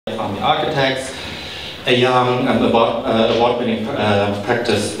Fahmy Architects, a young award-winning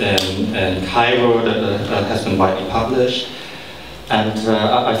practice in Cairo that has been widely published. And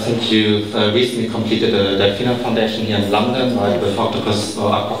I think you've recently completed the Delphina Foundation here in London, right, with Octopus,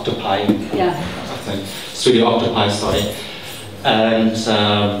 or Octopi, yeah. I think, Studio Octopi, sorry. And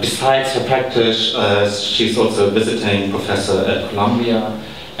besides her practice, she's also a visiting professor at Columbia,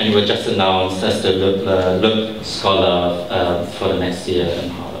 and you were just announced as the Roulette Scholar for the next year in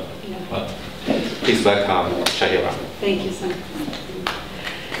Harvard. Yeah. Well, please welcome Shahira. Thank you, Sam.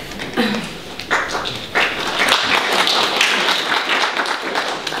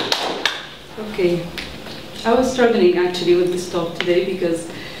 Okay, I was struggling actually with this talk today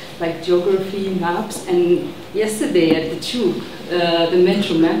because like geography, maps, and yesterday at the Tube, the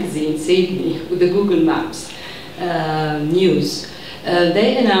Metro magazine saved me with the Google Maps news.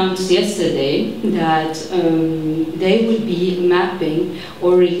 They announced yesterday that they will be mapping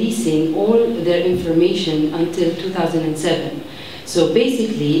or releasing all their information until 2007. So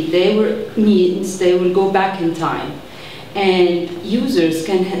basically, they will go back in time. And users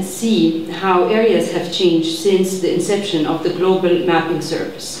can see how areas have changed since the inception of the global mapping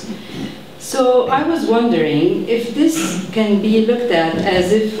service. So I was wondering if this can be looked at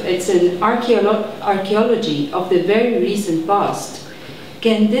as if it's an archaeology of the very recent past.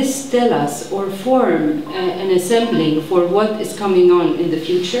 Can this tell us or form an assembling for what is coming on in the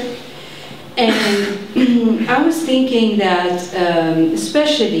future? And I was thinking that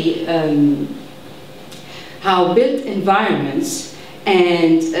especially how built environments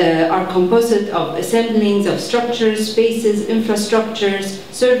and are composite of assemblings of structures, spaces, infrastructures,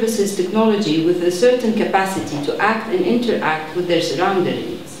 services, technology with a certain capacity to act and interact with their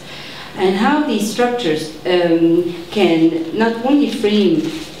surroundings. And how these structures can not only frame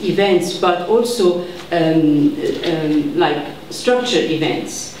events, but also like structure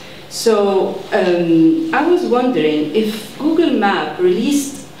events. So I was wondering if Google Map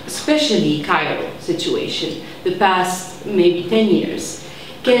released especially Cairo situation, the past maybe 10 years.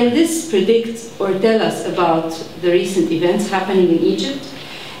 Can this predict or tell us about the recent events happening in Egypt?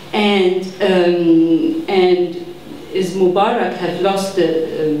 And is Mubarak have lost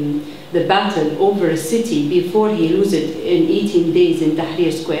the battle over a city before he lose it in 18 days in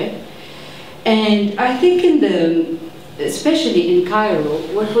Tahrir Square? And I think especially in Cairo,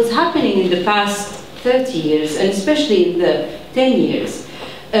 what was happening in the past 30 years, and especially in the 10 years,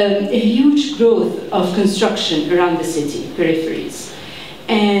 a huge growth of construction around the city, peripheries.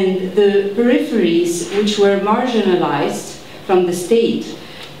 And the peripheries, which were marginalized from the state,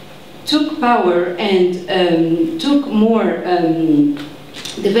 took power and took more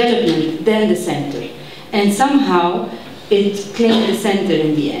development than the center. And somehow it claimed the center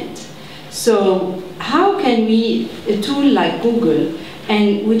in the end. So how can we, a tool like Google,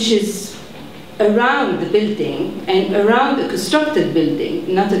 and which is around the building and around a constructed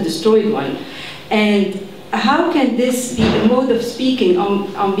building, not a destroyed one, and how can this be a mode of speaking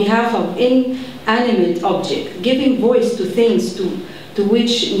on behalf of inanimate object, giving voice to things to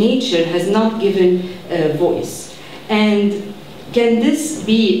which nature has not given voice? And can this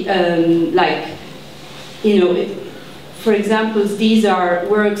be like, you know, for example, these are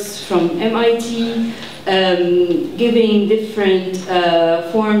works from MIT, giving different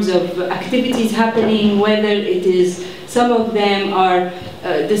forms of activities happening, whether it is, some of them are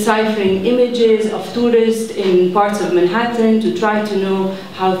deciphering images of tourists in parts of Manhattan to try to know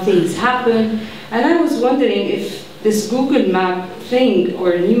how things happen. And I was wondering if this Google Map thing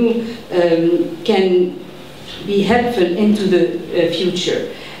or new can be helpful into the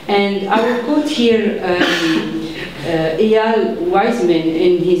future. And I will quote here Eyal Weizman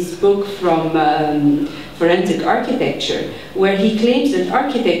in his book from Forensic Architecture, where he claims that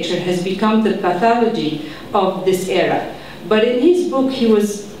architecture has become the pathology of this era. But in his book, he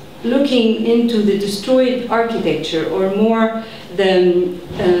was looking into the destroyed architecture, or more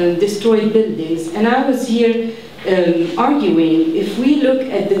the destroyed buildings. And I was here arguing, if we look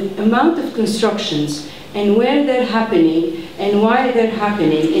at the amount of constructions and where they're happening and why they're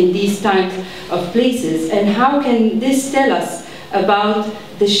happening in these types of places, and how can this tell us about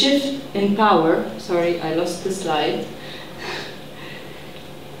the shift in power. Sorry, I lost the slide.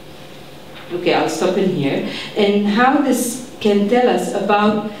 Okay, I'll stop in here. And how this can tell us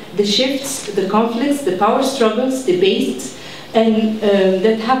about the shifts, the conflicts, the power struggles, debates, and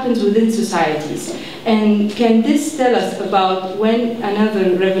that happens within societies. And can this tell us about when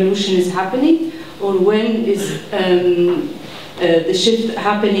another revolution is happening, or when is the shift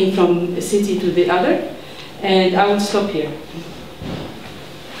happening from a city to the other? And I will stop here.